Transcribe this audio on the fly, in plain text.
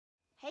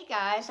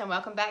guys, and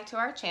welcome back to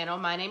our channel.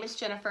 My name is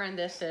Jennifer and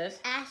this is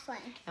Ashlynn.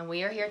 And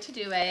we are here to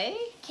do a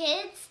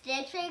Kids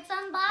Stitch Fix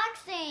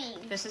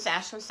unboxing. This is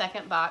Ashlynn's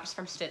second box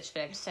from Stitch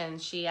Fix,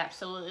 and she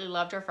absolutely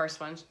loved her first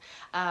one.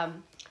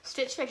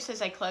 Stitch Fix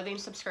is a clothing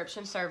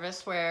subscription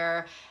service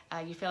where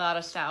you fill out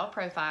a style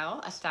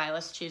profile. A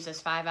stylist chooses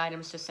 5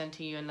 items to send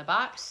to you in the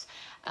box.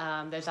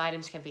 Those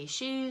items can be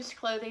shoes,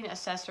 clothing,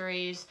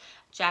 accessories,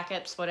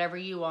 jackets, whatever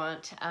you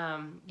want.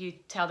 You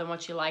tell them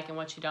what you like and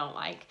what you don't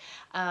like.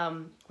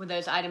 When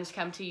those items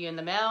come to you in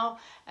the mail,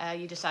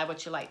 you decide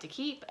what you like to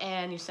keep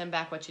and you send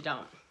back what you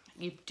don't.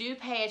 You do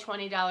pay a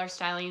 $20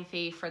 styling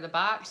fee for the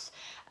box,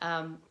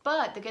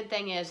 but the good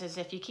thing is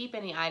if you keep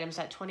any items,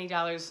 that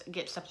 $20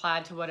 gets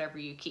applied to whatever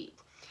you keep.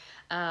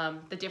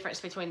 The difference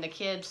between the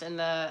kids and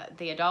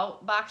the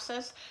adult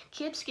boxes,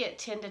 kids get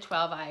 10 to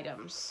 12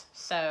 items.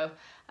 So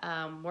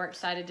we're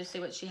excited to see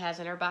what she has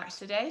in her box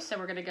today. So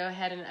we're gonna go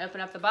ahead and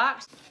open up the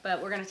box,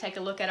 but we're gonna take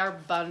a look at our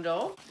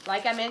bundle.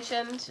 Like I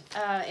mentioned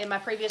in my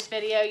previous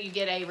video, you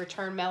get a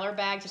return mailer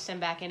bag to send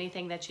back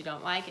anything that you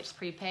don't like. It's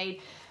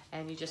prepaid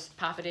and you just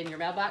pop it in your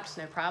mailbox,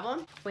 no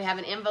problem. We have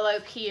an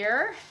envelope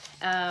here.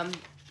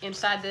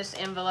 Inside this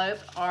envelope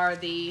are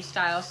the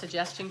style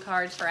suggestion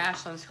cards for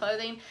Ashlynn's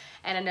clothing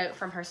and a note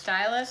from her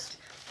stylist.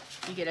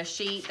 You get a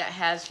sheet that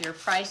has your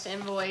price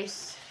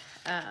invoice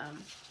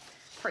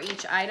for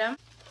each item.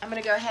 I'm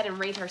gonna go ahead and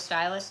read her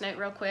stylist note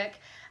real quick.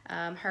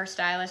 Her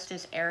stylist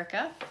is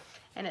Erica,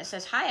 and it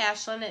says, "Hi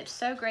Ashlynn, it's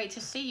so great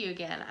to see you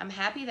again. I'm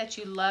happy that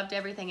you loved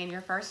everything in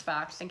your first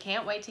box and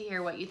can't wait to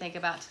hear what you think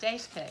about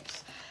today's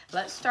picks.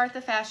 Let's start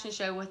the fashion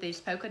show with these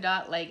polka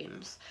dot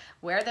leggings.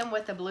 Wear them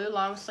with the blue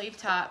long sleeve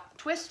top,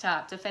 twist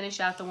top to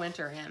finish out the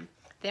winter in.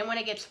 Then when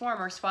it gets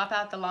warmer, swap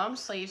out the long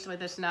sleeves with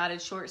this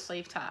knotted short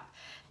sleeve top.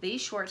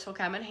 These shorts will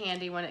come in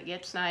handy when it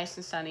gets nice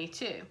and sunny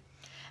too.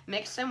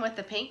 Mix them with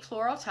the pink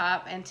floral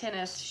top and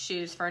tennis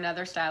shoes for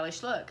another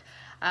stylish look.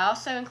 I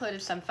also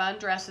included some fun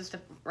dresses to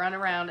run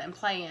around and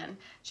play in.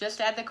 Just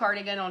add the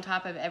cardigan on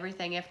top of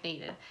everything if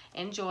needed.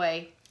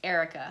 Enjoy,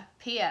 Erica.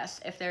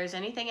 P.S. If there is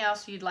anything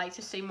else you'd like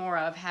to see more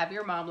of, have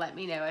your mom let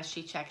me know as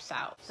she checks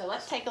out." So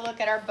let's take a look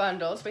at our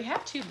bundles. We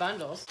have 2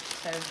 bundles.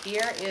 So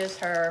here is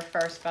her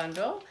first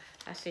bundle.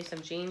 I see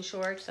some jean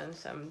shorts and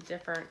some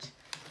different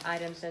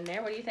items in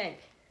there. What do you think?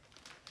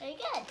 Pretty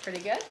good.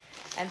 Pretty good.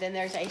 And then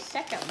there's a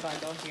second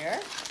bundle here.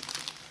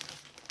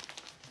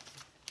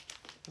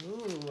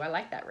 Ooh, I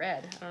like that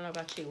red. I don't know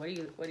about you. What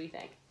do you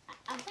think?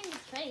 I think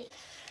it's pretty.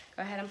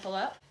 Go ahead and pull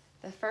up.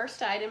 The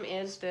first item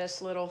is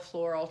this little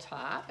floral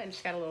top, and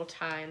it's got a little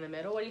tie in the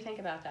middle. What do you think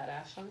about that,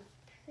 Ashlynn?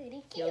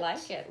 Pretty cute. You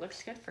like it?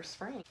 Looks good for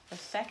spring. The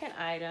second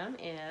item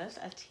is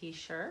a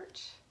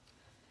t-shirt,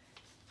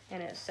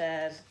 and it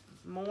says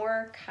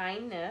 "More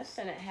Kindness,"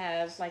 and it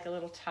has like a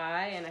little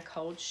tie and a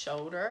cold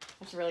shoulder.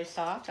 It's really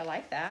soft. I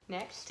like that.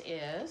 Next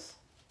is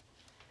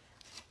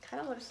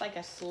kind of looks like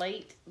a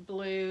slate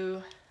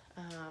blue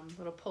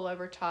little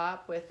pullover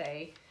top with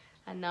a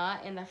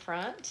knot in the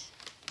front,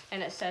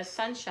 and it says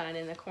 "Sunshine"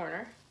 in the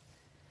corner.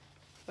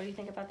 What do you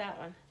think about that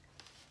one?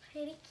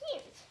 Pretty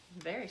cute.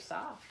 Very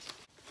soft.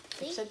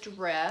 See? It's a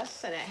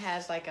dress, and it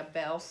has like a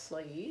bell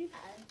sleeve.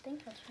 I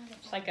think I'll try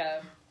It's like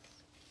a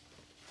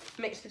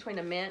mix between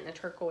a mint and a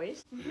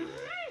turquoise.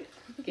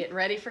 Getting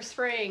ready for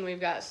spring.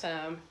 We've got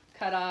some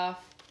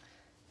cut-off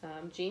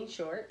jean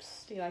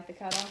shorts. Do you like the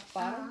cut-off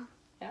bottom?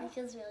 Yeah. It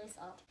feels really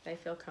soft. They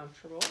feel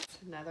comfortable. It's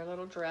another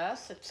little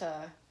dress. It's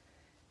a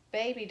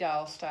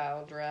Babydoll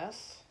style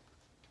dress.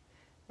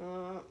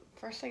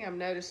 First thing I'm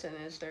noticing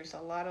is there's a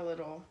lot of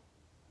little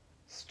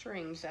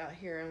strings out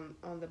here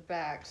on the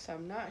back, so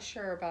I'm not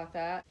sure about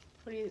that.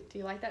 Do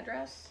you like that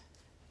dress?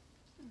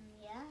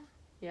 Yeah.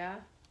 Yeah?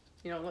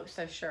 You don't look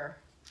so sure.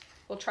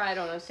 We'll try it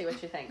on and see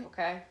what you think,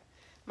 okay?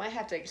 Might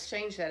have to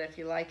exchange that if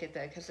you like it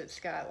though, because it's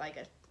got like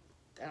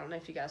I don't know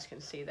if you guys can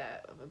see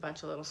that, a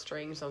bunch of little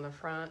strings on the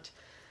front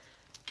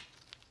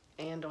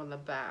and on the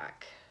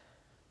back,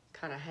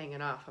 kind of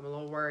hanging off. I'm a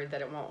little worried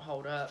that it won't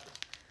hold up.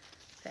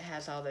 It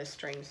has all those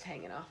strings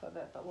hanging off of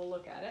it, but we'll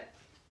look at it.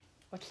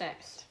 What's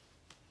next?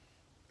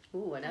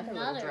 Ooh, another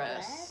little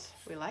dress.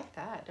 We like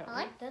that, don't we? I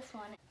like this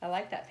one. I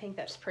like that pink.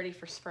 That's pretty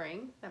for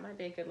spring. That might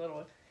be a good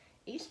little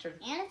Easter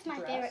dress. And it's my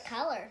favorite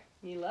color.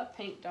 You love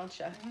pink, don't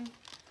you?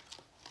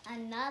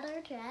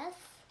 Another dress.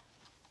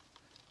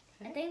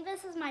 Okay. I think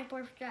this is my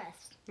 4th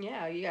dress.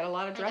 Yeah, you got a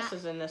lot of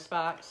dresses in this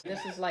box.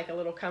 This is like a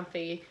little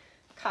comfy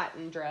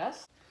cotton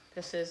dress.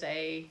 This is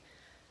a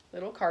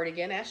little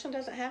cardigan. Ashlynn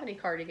doesn't have any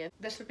cardigan.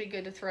 This would be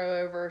good to throw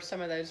over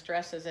some of those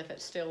dresses if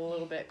it's still a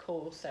little bit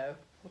cool, so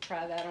we'll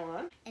try that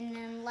on. And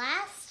then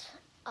last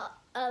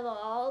of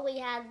all, we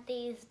have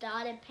these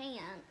dotted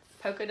pants.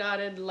 Polka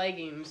dotted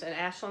leggings, and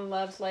Ashlynn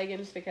loves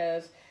leggings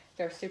because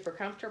they're super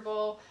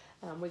comfortable.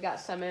 We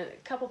got a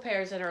couple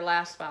pairs in her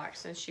last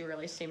box, and she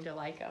really seemed to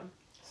like them.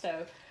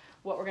 So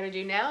what we're gonna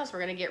do now is we're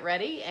gonna get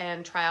ready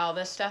and try all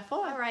this stuff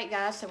on. All right,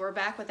 guys, so we're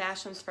back with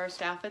Ashlynn's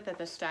first outfit that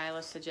the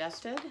stylist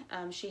suggested.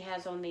 She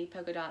has on the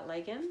polka dot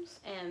leggings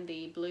and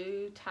the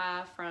blue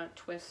tie front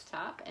twist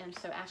top. And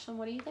so, Ashlynn,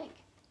 what do you think?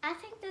 I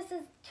think this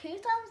is 2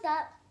 thumbs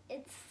up.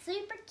 It's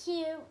super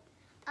cute.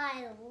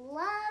 I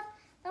love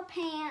the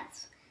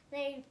pants.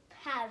 They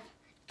have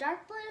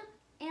dark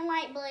blue and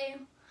light blue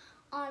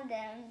on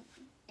them.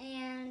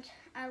 And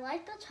I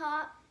like the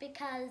top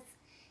because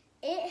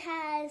it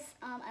has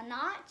a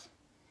knot.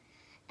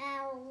 And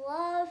I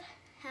love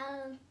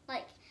how,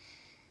 like,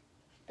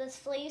 the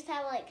sleeves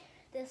have, like,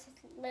 this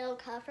little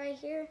cuff right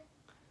here.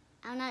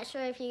 I'm not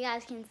sure if you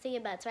guys can see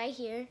it, but it's right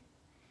here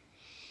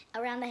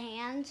around the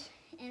hand.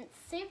 And it's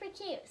super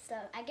cute. So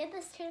I give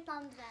this 2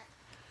 thumbs up.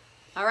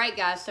 All right,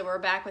 guys, so we're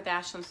back with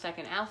Ashlynn's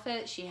second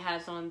outfit. She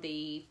has on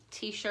the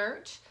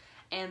t-shirt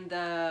and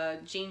the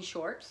jean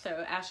shorts.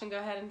 So, Ashlynn, go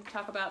ahead and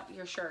talk about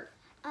your shirt.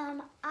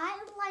 I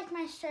like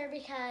my shirt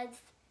because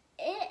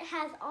it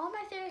has all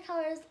my favorite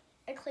colors,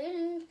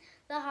 including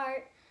the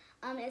heart.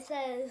 It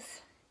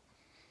says,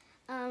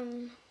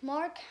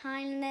 more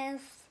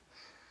kindness.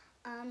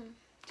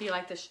 Do you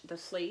like the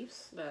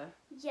sleeves, the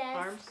yes,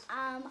 arms?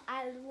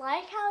 I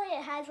like how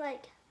it has,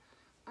 like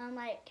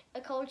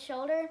a cold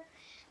shoulder.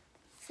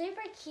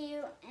 Super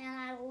cute, and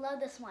I love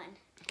this one.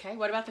 Okay,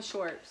 what about the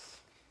shorts?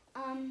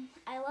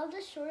 I love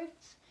the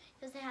shorts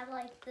because they have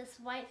like this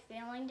white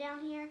feeling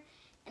down here,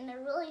 and they're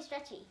really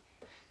stretchy.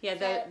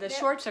 Yeah, the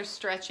shorts are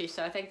stretchy,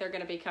 so I think they're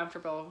going to be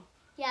comfortable.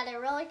 Yeah,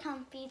 they're really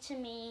comfy to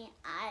me.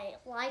 I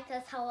like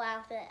this whole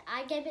outfit.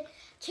 I gave it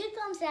 2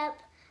 thumbs up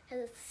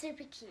because it's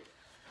super cute.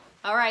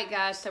 All right,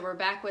 guys, so we're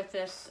back with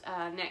this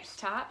next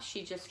top.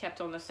 She just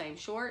kept on the same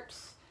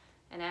shorts.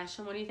 And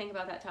Ashlynn, what do you think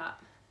about that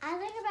top? I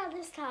think about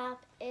this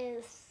top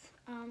is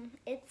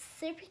it's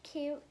super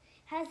cute.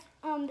 Has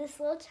this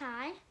little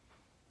tie.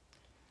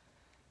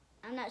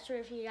 I'm not sure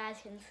if you guys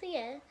can see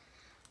it,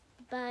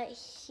 but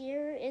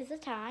here is the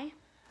tie.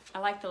 I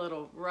like the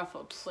little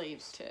ruffled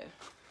sleeves too.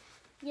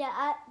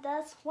 Yeah,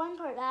 that's one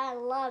part that I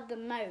love the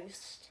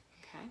most.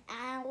 Okay. And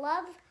I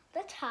love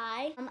the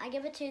tie. I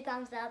give it 2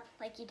 thumbs up,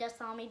 like you just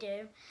saw me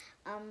do.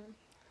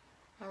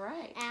 All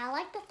right. And I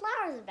like the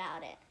flowers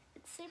about it.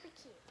 It's super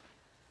cute.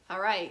 All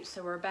right,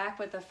 so we're back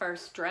with the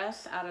first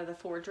dress out of the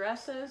 4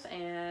 dresses.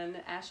 And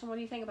Ashlynn, what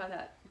do you think about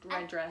that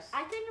red dress?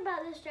 I think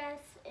about this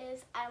dress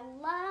is I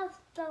love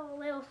the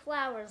little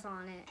flowers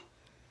on it.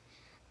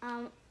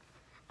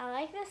 I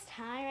like this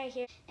tie right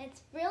here.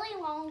 It's really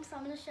long, so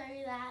I'm going to show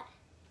you that.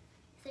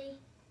 See?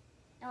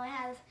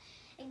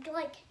 It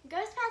like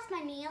goes past my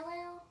knee a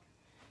little.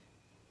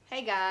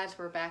 Hey guys,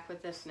 we're back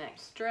with this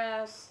next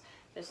dress.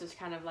 This is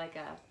kind of like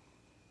a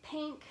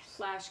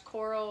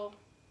pink/coral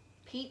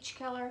peach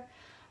color.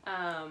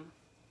 All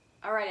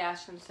right,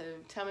 Ashlynn, so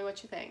tell me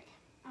what you think.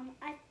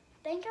 I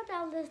think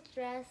about this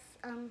dress,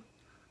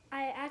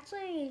 I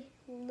actually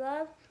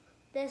love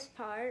this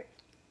part.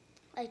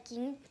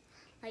 See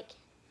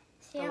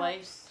The how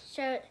lace.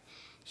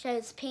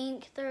 shows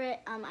pink through it.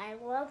 I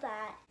love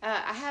that.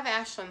 I have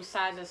Ashlynn's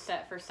sizes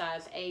set for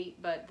size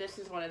 8, but this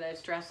is one of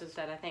those dresses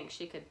that I think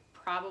she could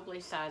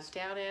probably size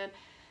down in.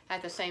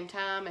 At the same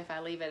time, if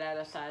I leave it at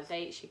a size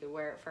 8, she could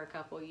wear it for a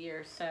couple of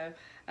years. So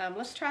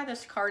let's try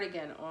this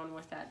cardigan on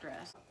with that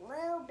dress. A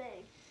little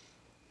big.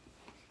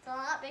 It's a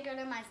lot bigger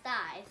than my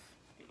size.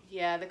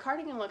 Yeah, the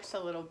cardigan looks a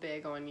little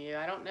big on you.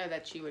 I don't know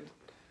that you would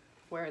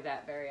wear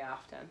that very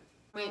often.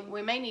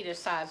 We may need to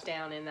size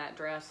down in that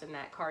dress and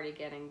that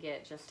cardigan and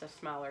get just a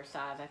smaller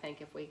size. I think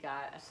if we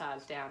got a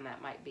size down,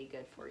 that might be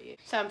good for you.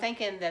 So I'm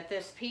thinking that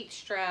this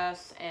peach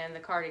dress and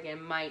the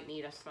cardigan might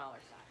need a smaller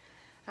size.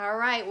 All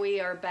right, we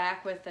are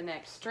back with the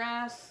next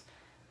dress.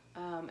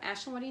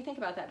 Ashlynn, what do you think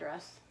about that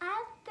dress?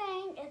 I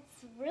think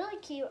it's really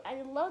cute.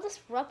 I love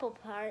this ruffle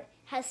part.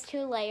 Has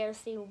 2 layers,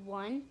 see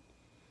 1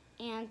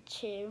 and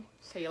 2.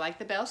 So you like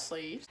the bell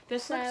sleeves.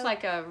 This looks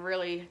like a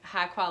really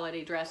high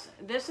quality dress.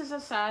 This is a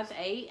size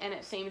 8 and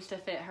it seems to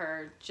fit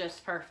her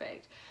just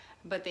perfect.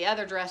 But the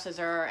other dresses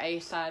are a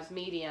size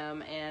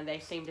medium and they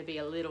seem to be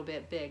a little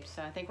bit big.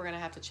 So I think we're going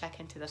to have to check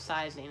into the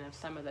sizing of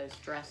some of those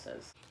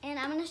dresses. And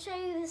I'm going to show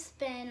you the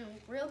spin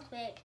real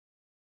quick.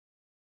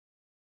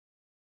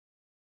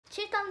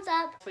 2 thumbs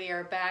up. We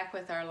are back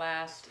with our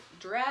last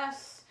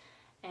dress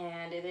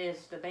and it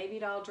is the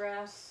Babydoll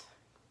dress.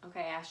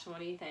 Okay, Ashlynn, what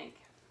do you think?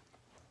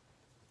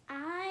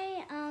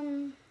 I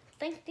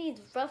think these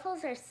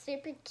ruffles are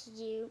super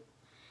cute,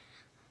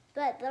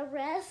 but the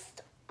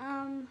rest,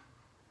 I'm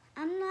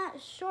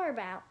not sure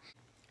about.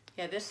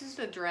 Yeah, this is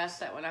the dress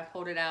that when I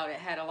pulled it out, it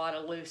had a lot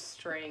of loose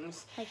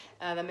strings. Like,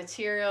 the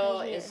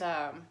material right here. is,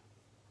 Can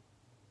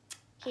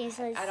you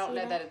I don't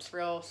know that it's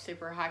real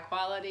super high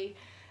quality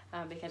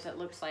because it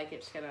looks like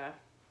it's going to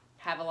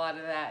have a lot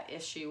of that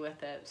issue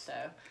with it. So,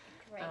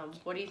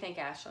 what do you think,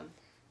 Ashlynn?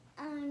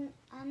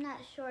 I'm not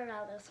sure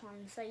about this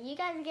one, so you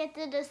guys get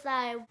to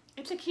decide.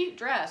 It's a cute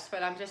dress,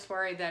 but I'm just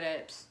worried that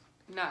it's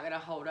not going to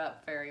hold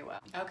up very well.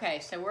 Okay,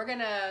 so we're going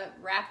to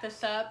wrap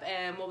this up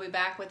and we'll be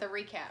back with a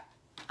recap.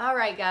 All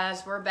right,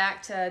 guys, we're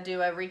back to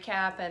do a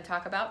recap and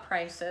talk about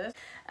prices.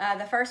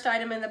 The first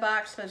item in the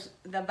box was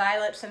the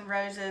Violets and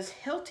Roses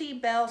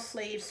Hilty Bell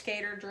Sleeve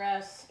Skater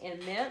Dress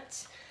in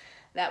mint.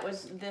 That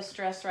was this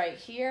dress right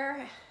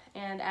here.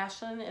 And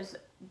Ashlynn,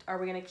 are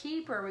we going to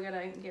keep or are we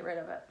going to get rid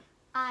of it?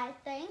 I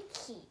think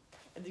keep.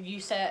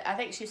 I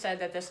think she said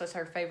that this was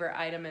her favorite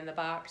item in the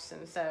box,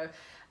 and so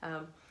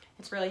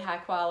it's really high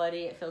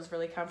quality. It feels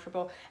really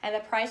comfortable, and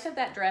the price of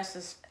that dress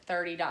is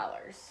 $30.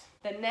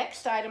 The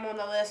next item on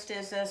the list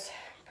is this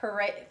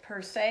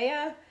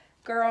Persaya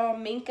Girl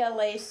Minka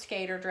lace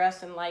skater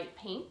dress in light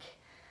pink.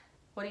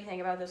 What do you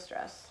think about this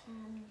dress?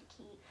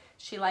 Cute.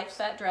 She likes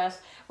that dress.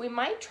 We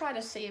might try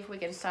to see if we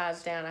can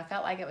size down. I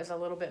felt like it was a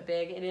little bit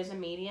big. It is a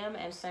medium,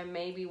 and so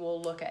maybe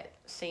we'll look at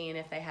seeing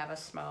if they have a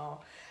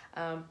small.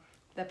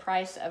 The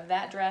price of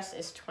that dress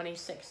is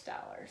 $26.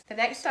 The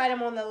next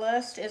item on the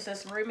list is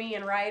this RUMI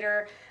and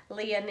RYDER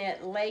Leah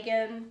knit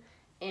legging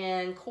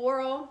in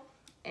coral,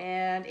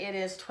 and it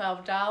is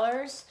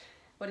 $12.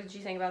 What did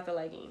you think about the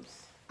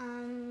leggings?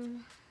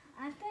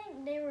 I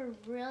think they were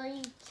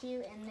really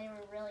cute and they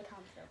were really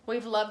comfortable.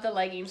 We've loved the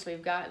leggings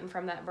we've gotten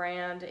from that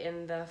brand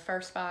in the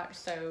first box,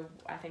 so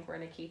I think we're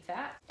going to keep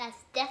that. That's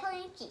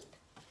definitely a keep.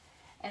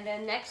 And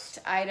then next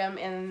item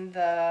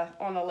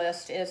on the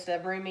list is the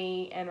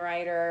RUMI and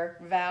RYDER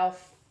Val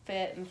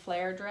Fit and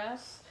Flare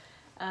dress.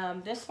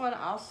 This one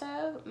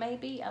also may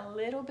be a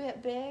little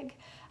bit big.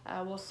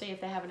 We'll see if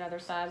they have another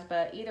size,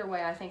 but either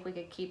way, I think we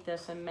could keep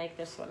this and make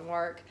this one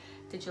work.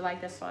 Did you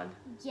like this one?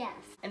 Yes.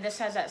 And this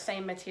has that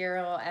same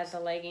material as a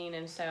legging,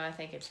 and so I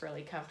think it's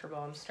really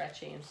comfortable and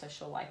stretchy, and so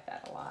she'll like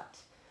that a lot.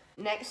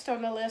 Next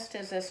on the list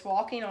is this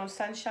Walking on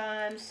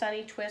Sunshine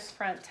Sunny Twist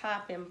front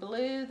top in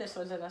blue. This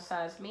was in a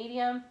size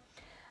medium.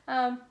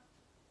 I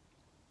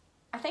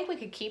think we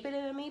could keep it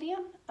in a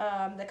medium.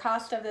 The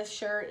cost of this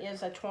shirt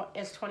is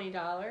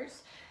 $20.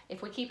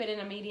 If we keep it in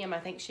a medium, I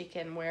think she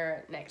can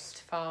wear it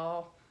next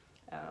fall.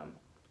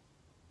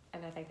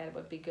 And I think that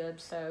would be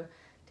good. So,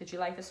 did you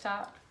like this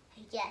top?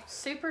 Yes.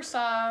 Super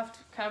soft,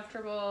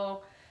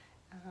 comfortable.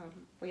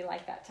 We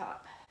like that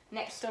top.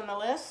 Next on the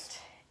list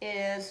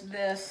is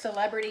the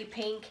Celebrity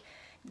Pink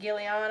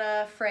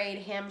Guilianna Frayed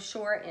Hem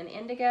Short in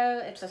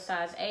Indigo. It's a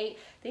size 8.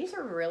 These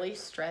are really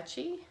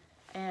stretchy.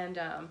 And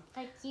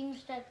like you can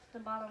stretch the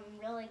bottom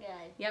really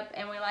good. Yep,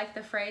 and we like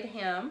the frayed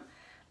hem.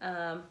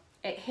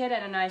 It hit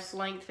at a nice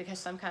length because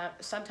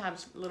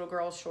sometimes little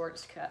girls'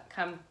 shorts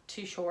come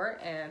too short,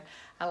 and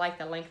I like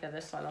the length of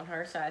this one on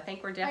her, so I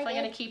think we're definitely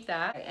going to keep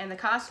that. And the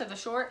cost of the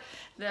short,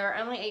 they're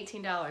only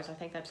 $18. I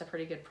think that's a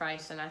pretty good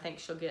price, and I think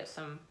she'll get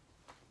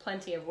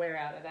plenty of wear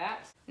out of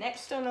that.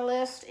 Next on the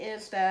list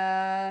is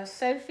the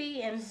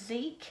Sophia and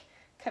Zeke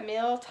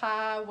Cammille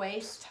tie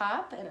waist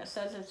top, and it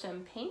says it's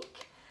in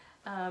pink.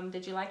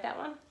 Did you like that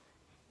one?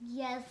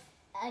 Yes,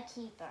 a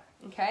keeper.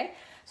 Okay,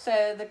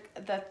 so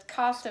the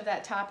cost of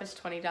that top is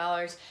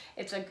 $20.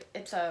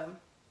 It's a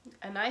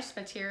nice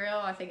material.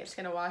 I think it's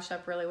going to wash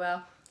up really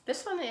well.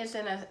 This one is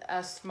in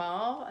a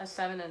small, a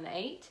 7 and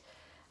 8,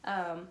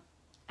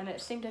 and it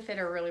seemed to fit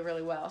her really,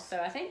 really well. So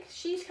I think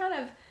she's kind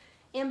of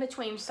in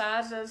between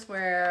sizes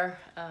where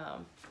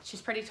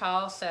she's pretty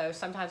tall, so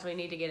sometimes we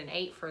need to get an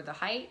 8 for the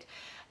height,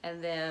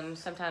 and then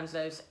sometimes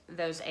those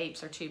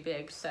 8s are too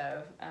big.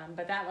 So,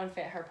 but that one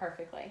fit her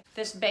perfectly.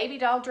 This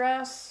Babydoll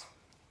dress,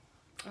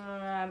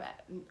 I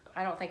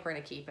don't think we're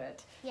gonna keep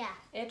it. Yeah.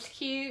 It's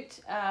cute,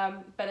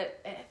 but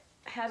it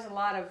has a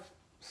lot of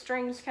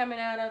strings coming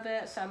out of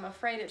it, so I'm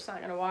afraid it's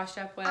not gonna wash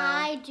up well.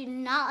 I do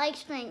not like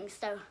strings,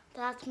 so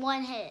that's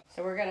one hit.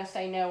 So we're gonna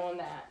say no on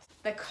that.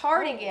 The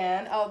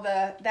cardigan,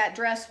 that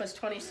dress was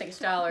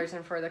 $26,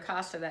 and for the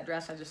cost of that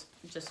dress, I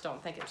just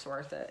don't think it's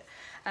worth it.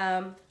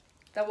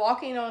 The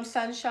Walking on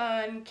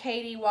Sunshine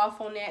Caydi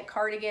Waffle Knit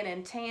Cardigan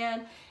in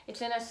tan.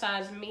 It's in a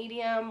size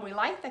medium. We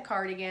like the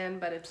cardigan,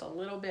 but it's a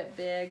little bit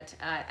big.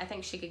 I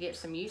think she could get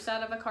some use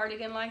out of a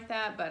cardigan like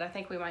that, but I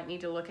think we might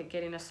need to look at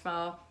getting a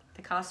small.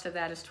 The cost of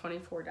that is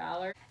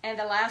 $24. And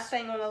the last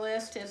thing on the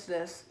list is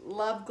this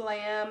Love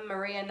Glam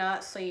Maria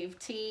Knot Sleeve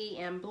Tee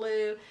in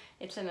blue.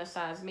 It's in a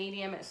size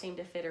medium. It seemed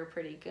to fit her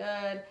pretty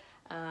good,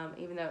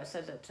 even though it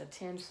says it's a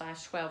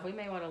 10/12. We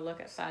may want to look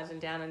at sizing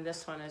down in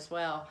this one as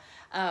well.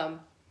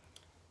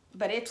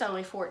 But it's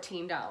only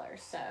 $14,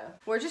 so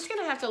we're just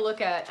gonna have to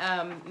look at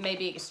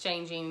maybe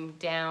exchanging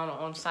down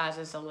on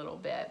sizes a little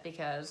bit,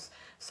 because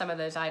some of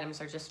those items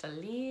are just a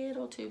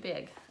little too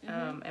big.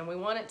 And we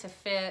want it to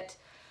fit,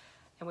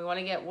 and we want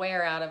to get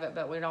wear out of it,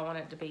 but we don't want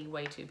it to be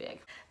way too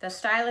big. The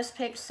Stylist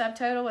Pick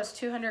subtotal is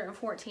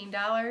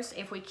 $214.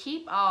 If we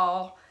keep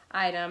all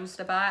items,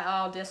 the buy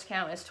all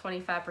discount is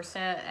 25%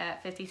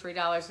 at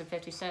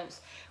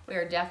 $53.50. We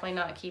are definitely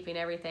not keeping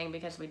everything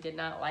because we did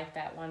not like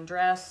that one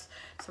dress.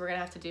 So we're gonna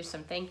have to do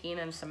some thinking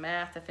and some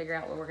math to figure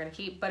out what we're gonna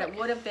keep. But it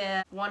would have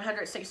been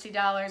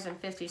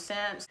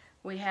 $160.50.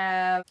 We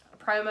have a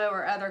promo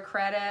or other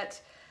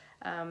credit,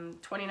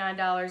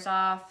 $29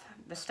 off.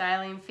 The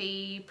styling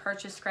fee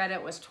purchase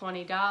credit was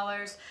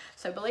 $20.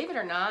 So believe it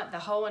or not, the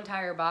whole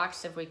entire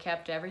box, if we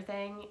kept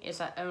everything, is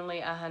only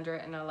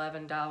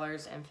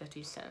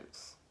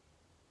 $111.50.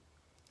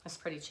 That's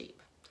pretty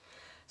cheap.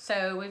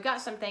 So we've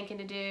got some thinking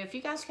to do. If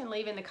you guys can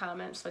leave in the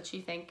comments what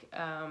you think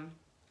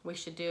we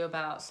should do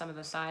about some of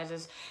the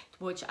sizes,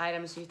 which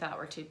items you thought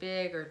were too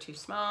big or too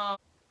small.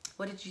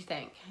 What did you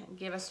think?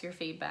 Give us your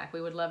feedback.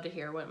 We would love to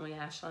hear, wouldn't we,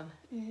 Ashlynn?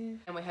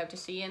 And we hope to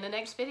see you in the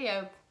next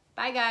video.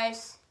 Bye,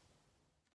 guys.